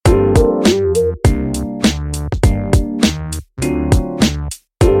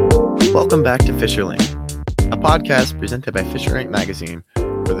Welcome back to Fisher Link, a podcast presented by Fisher Inc. magazine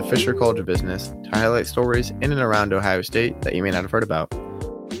for the Fisher College of Business to highlight stories in and around Ohio State that you may not have heard about.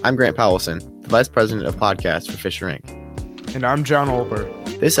 I'm Grant Powelson, the Vice President of Podcasts for Fisher Inc. And I'm John Olber.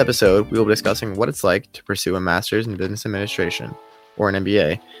 This episode, we will be discussing what it's like to pursue a Master's in Business Administration, or an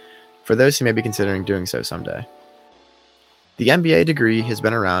MBA, for those who may be considering doing so someday. The MBA degree has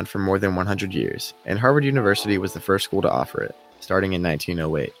been around for more than 100 years, and Harvard University was the first school to offer it, starting in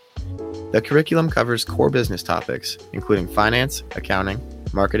 1908. The curriculum covers core business topics, including finance, accounting,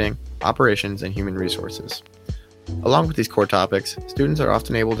 marketing, operations, and human resources. Along with these core topics, students are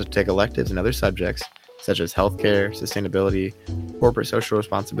often able to take electives in other subjects, such as healthcare, sustainability, corporate social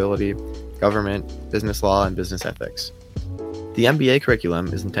responsibility, government, business law, and business ethics. The MBA curriculum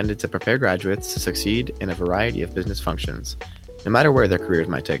is intended to prepare graduates to succeed in a variety of business functions, no matter where their careers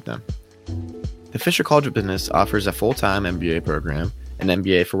might take them. The Fisher College of Business offers a full-time MBA program, an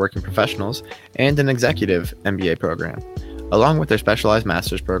MBA for working professionals, and an executive MBA program, along with their specialized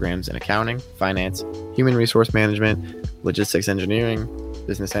master's programs in accounting, finance, human resource management, logistics engineering,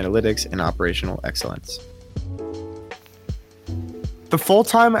 business analytics, and operational excellence. The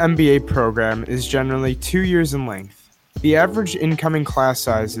full-time MBA program is generally 2 years in length. The average incoming class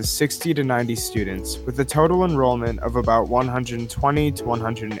size is 60 to 90 students, with a total enrollment of about 120 to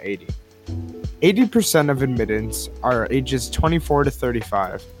 180. 80% of admittance are ages 24 to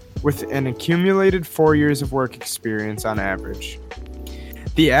 35, with an accumulated 4 years of work experience on average.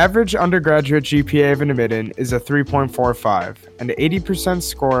 The average undergraduate GPA of an admittant is a 3.45, and 80%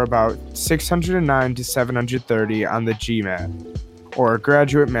 score about 609 to 730 on the GMAT, or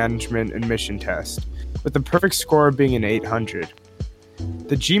Graduate Management Admission Test, with the perfect score being an 800.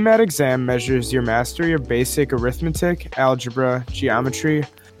 The GMAT exam measures your mastery of basic arithmetic, algebra, geometry,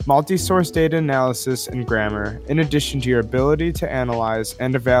 multi-source data analysis, and grammar, in addition to your ability to analyze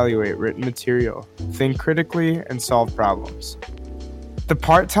and evaluate written material, think critically, and solve problems. The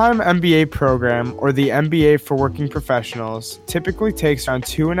part-time MBA program, or the MBA for working professionals, typically takes around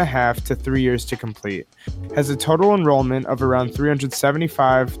 2.5 to 3 years to complete, has a total enrollment of around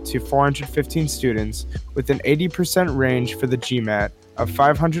 375 to 415 students, with an 80% range for the GMAT of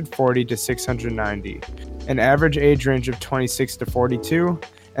 540 to 690, an average age range of 26 to 42,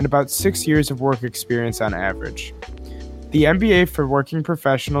 and about 6 years of work experience on average. The MBA for Working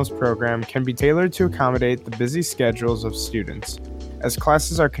Professionals program can be tailored to accommodate the busy schedules of students, as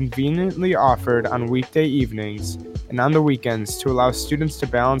classes are conveniently offered on weekday evenings and on the weekends to allow students to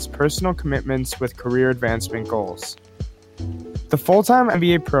balance personal commitments with career advancement goals. The full-time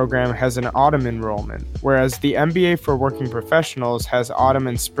MBA program has an autumn enrollment, whereas the MBA for Working Professionals has autumn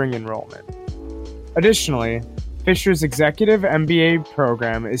and spring enrollment. Additionally, Fisher's Executive MBA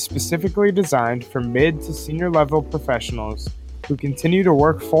program is specifically designed for mid to senior level professionals who continue to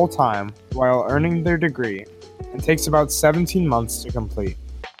work full-time while earning their degree, and takes about 17 months to complete.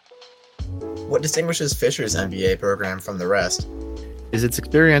 What distinguishes Fisher's MBA program from the rest is its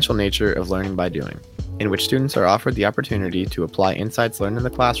experiential nature of learning by doing, in which students are offered the opportunity to apply insights learned in the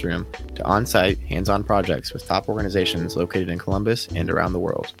classroom to on-site, hands-on projects with top organizations located in Columbus and around the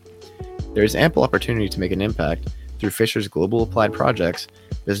world. There is ample opportunity to make an impact through Fisher's Global Applied Projects,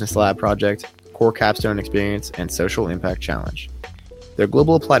 Business Lab Project, Core Capstone Experience, and Social Impact Challenge. Their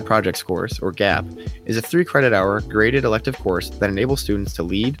Global Applied Projects course, or GAP, is a 3-credit-hour graded elective course that enables students to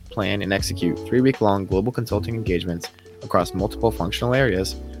lead, plan, and execute 3-week-long global consulting engagements across multiple functional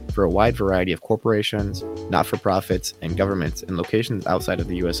areas for a wide variety of corporations, not-for-profits, and governments in locations outside of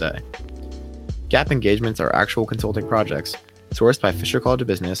the USA. GAP engagements are actual consulting projects sourced by Fisher College of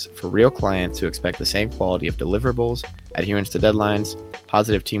Business for real clients who expect the same quality of deliverables, adherence to deadlines,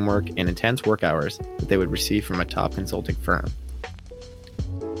 positive teamwork, and intense work hours that they would receive from a top consulting firm.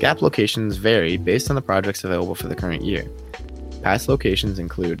 GAP locations vary based on the projects available for the current year. Past locations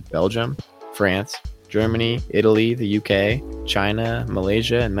include Belgium, France, Germany, Italy, the UK, China,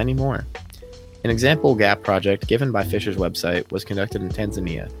 Malaysia, and many more. An example GAP project given by Fisher's website was conducted in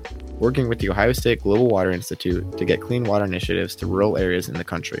Tanzania, working with the Ohio State Global Water Institute to get clean water initiatives to rural areas in the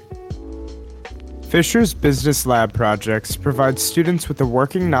country. Fisher's Business Lab projects provide students with a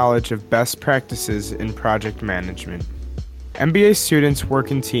working knowledge of best practices in project management. MBA students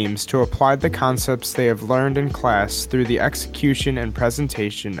work in teams to apply the concepts they have learned in class through the execution and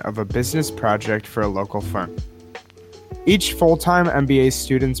presentation of a business project for a local firm. Each full-time MBA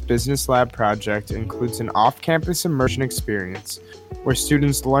student's Business Lab project includes an off-campus immersion experience where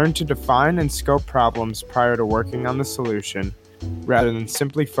students learn to define and scope problems prior to working on the solution, rather than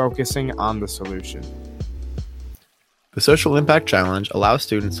simply focusing on the solution. The Social Impact Challenge allows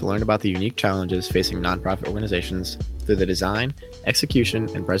students to learn about the unique challenges facing nonprofit organizations through the design, execution,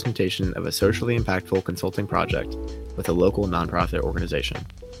 and presentation of a socially impactful consulting project with a local nonprofit organization.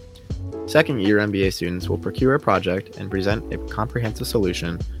 Second-year MBA students will procure a project and present a comprehensive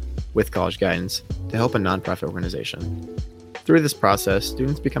solution with college guidance to help a nonprofit organization. Through this process,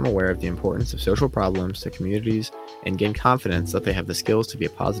 students become aware of the importance of social problems to communities and gain confidence that they have the skills to be a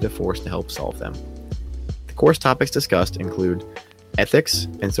positive force to help solve them. The course topics discussed include ethics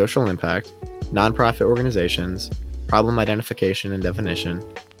and social impact, nonprofit organizations, problem identification and definition,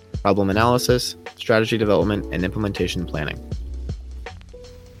 problem analysis, strategy development, and implementation planning.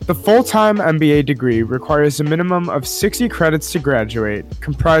 The full-time MBA degree requires a minimum of 60 credits to graduate,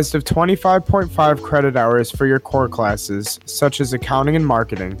 comprised of 25.5 credit hours for your core classes, such as accounting and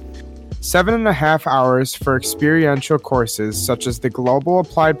marketing, 7.5 hours for experiential courses, such as the Global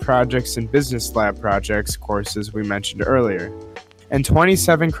Applied Projects and Business Lab Projects courses we mentioned earlier, and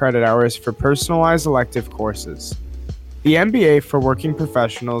 27 credit hours for personalized elective courses. The MBA for working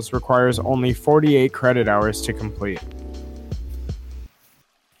professionals requires only 48 credit hours to complete.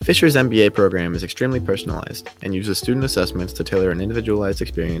 Fisher's MBA program is extremely personalized and uses student assessments to tailor an individualized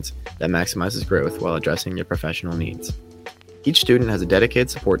experience that maximizes growth while addressing your professional needs. Each student has a dedicated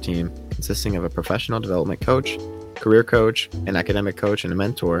support team consisting of a professional development coach, career coach, an academic coach, and a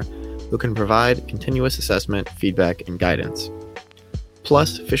mentor who can provide continuous assessment, feedback, and guidance.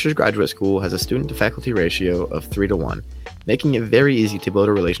 Plus, Fisher's Graduate School has a student-to-faculty ratio of 3-to-1, making it very easy to build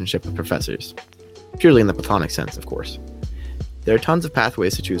a relationship with professors. Purely in the platonic sense, of course. There are tons of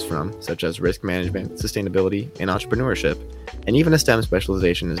pathways to choose from, such as risk management, sustainability, and entrepreneurship, and even a STEM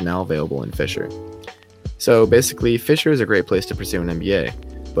specialization is now available in Fisher. So basically, Fisher is a great place to pursue an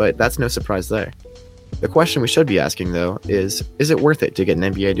MBA, but that's no surprise there. The question we should be asking, though, is it worth it to get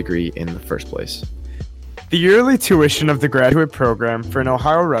an MBA degree in the first place? The yearly tuition of the graduate program for an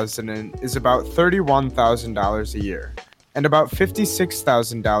Ohio resident is about $31,000 a year, and about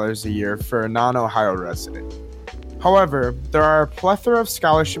 $56,000 a year for a non-Ohio resident. However, there are a plethora of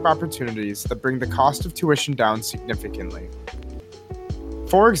scholarship opportunities that bring the cost of tuition down significantly.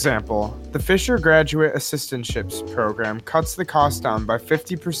 For example, the Fisher Graduate Assistantships program cuts the cost down by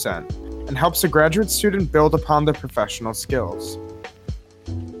 50% and helps a graduate student build upon their professional skills.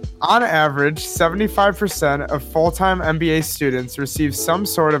 On average, 75% of full-time MBA students receive some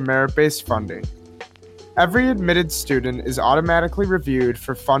sort of merit-based funding. Every admitted student is automatically reviewed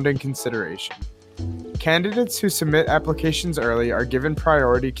for funding consideration. Candidates who submit applications early are given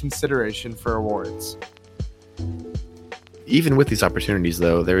priority consideration for awards. Even with these opportunities,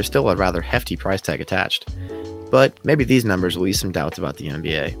 though, there is still a rather hefty price tag attached. But maybe these numbers will ease some doubts about the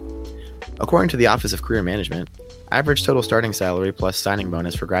MBA. According to the Office of Career Management, average total starting salary plus signing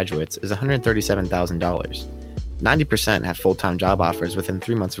bonus for graduates is $137,000. 90% have full-time job offers within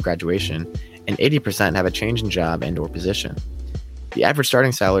 3 months of graduation, and 80% have a change in job and/or position. The average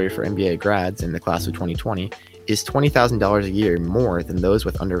starting salary for MBA grads in the class of 2020 is $20,000 a year more than those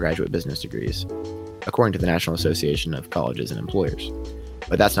with undergraduate business degrees, according to the National Association of Colleges and Employers.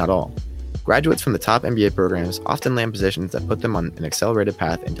 But that's not all. Graduates from the top MBA programs often land positions that put them on an accelerated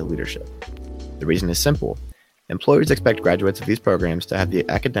path into leadership. The reason is simple. Employers expect graduates of these programs to have the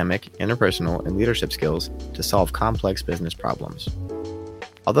academic, interpersonal, and leadership skills to solve complex business problems.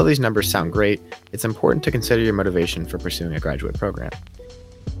 Although these numbers sound great, it's important to consider your motivation for pursuing a graduate program.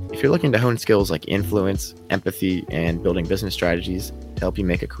 If you're looking to hone skills like influence, empathy, and building business strategies to help you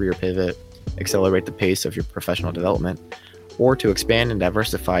make a career pivot, accelerate the pace of your professional development, or to expand and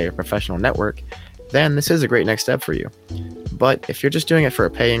diversify your professional network, then this is a great next step for you. But if you're just doing it for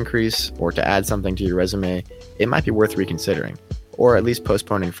a pay increase or to add something to your resume, it might be worth reconsidering, or at least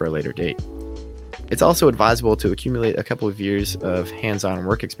postponing for a later date. It's also advisable to accumulate a couple of years of hands-on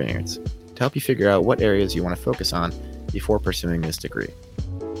work experience to help you figure out what areas you want to focus on before pursuing this degree.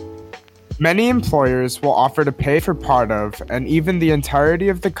 Many employers will offer to pay for part of and even the entirety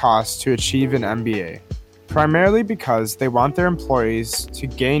of the cost to achieve an MBA, primarily because they want their employees to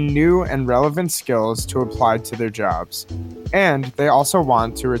gain new and relevant skills to apply to their jobs, and they also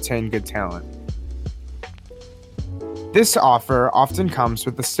want to retain good talent. This offer often comes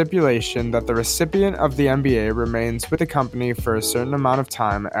with the stipulation that the recipient of the MBA remains with the company for a certain amount of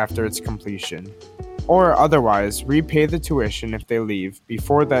time after its completion, or otherwise repay the tuition if they leave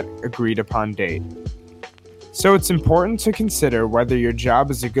before that agreed-upon date. So it's important to consider whether your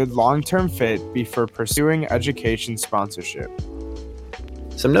job is a good long-term fit before pursuing education sponsorship.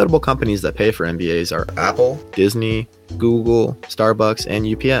 Some notable companies that pay for MBAs are Apple, Disney, Google, Starbucks, and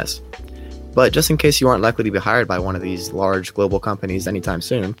UPS. But just in case you aren't likely to be hired by one of these large global companies anytime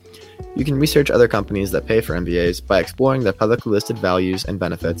soon, you can research other companies that pay for MBAs by exploring their publicly listed values and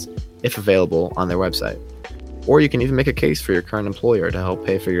benefits, if available, on their website. Or you can even make a case for your current employer to help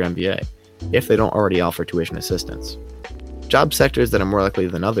pay for your MBA, if they don't already offer tuition assistance. Job sectors that are more likely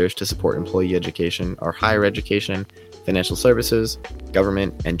than others to support employee education are higher education, financial services,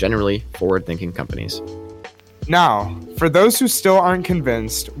 government, and generally forward-thinking companies. Now, for those who still aren't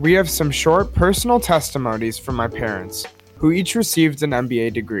convinced, we have some short personal testimonies from my parents, who each received an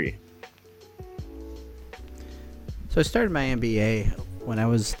MBA degree. So I started my MBA when I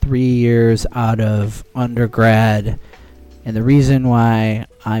was 3 years out of undergrad, and the reason why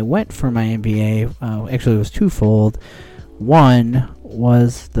I went for my MBA actually was twofold. One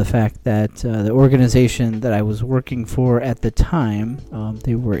was the fact that the organization that I was working for at the time,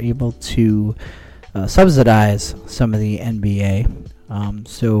 they were able to subsidize some of the MBA.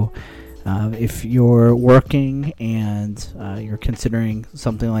 So if you're working and you're considering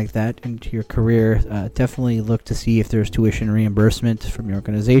something like that into your career, definitely look to see if there's tuition reimbursement from your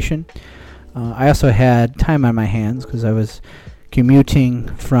organization. I also had time on my hands because I was commuting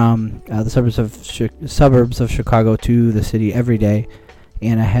from the suburbs of Chicago to the city every day,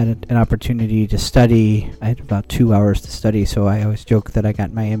 and I had an opportunity to study. I had about 2 hours to study, so I always joke that I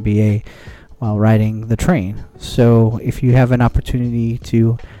got my MBA while riding the train. So if you have an opportunity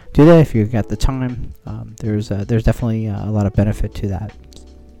to do that, if you've got the time, there's definitely a lot of benefit to that.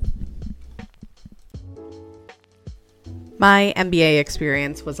 My MBA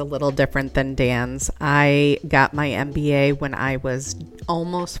experience was a little different than Dan's. I got my MBA when I was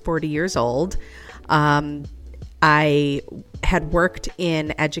almost 40 years old. I had worked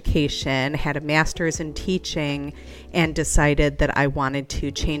in education, had a master's in teaching, and decided that I wanted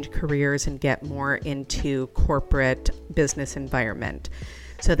to change careers and get more into corporate business environment.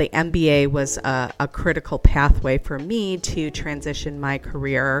 So the MBA was a critical pathway for me to transition my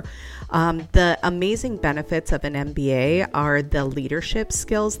career. The amazing benefits of an MBA are the leadership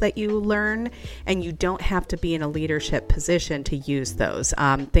skills that you learn, and you don't have to be in a leadership position to use those.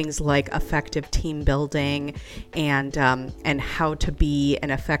 Things like effective team building and how to be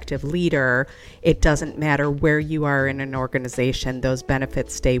an effective leader. It doesn't matter where you are in an organization, those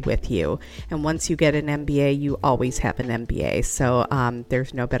benefits stay with you. And once you get an MBA, you always have an MBA. So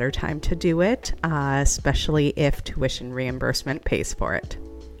there's no better time to do it, especially if tuition reimbursement pays for it.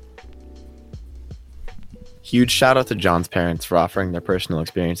 Huge shout out to John's parents for offering their personal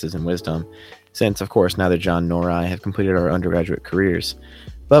experiences and wisdom, since, of course, neither John nor I have completed our undergraduate careers.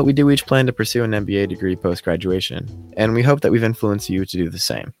 But we do each plan to pursue an MBA degree post-graduation, and we hope that we've influenced you to do the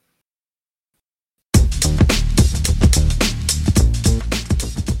same.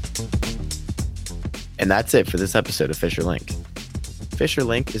 And that's it for this episode of Fisher Link. Fisher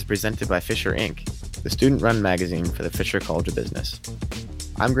Link is presented by Fisher Inc., the student-run magazine for the Fisher College of Business.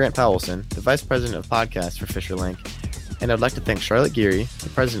 I'm Grant Powelson, the Vice President of Podcasts for Fisher Link, and I'd like to thank Charlotte Geary, the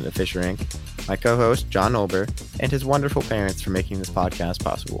President of Fisher Inc., my co-host John Olber, and his wonderful parents for making this podcast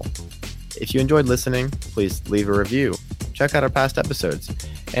possible. If you enjoyed listening, please leave a review, check out our past episodes,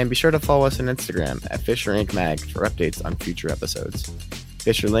 and be sure to follow us on Instagram at Fisher Inc. Mag for updates on future episodes.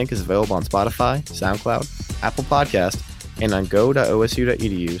 Fisher Link is available on Spotify, SoundCloud, Apple Podcast, and on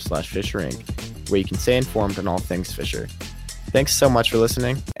go.osu.edu/Fisher Inc., where you can stay informed on all things Fisher. Thanks so much for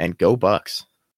listening, and go Bucks!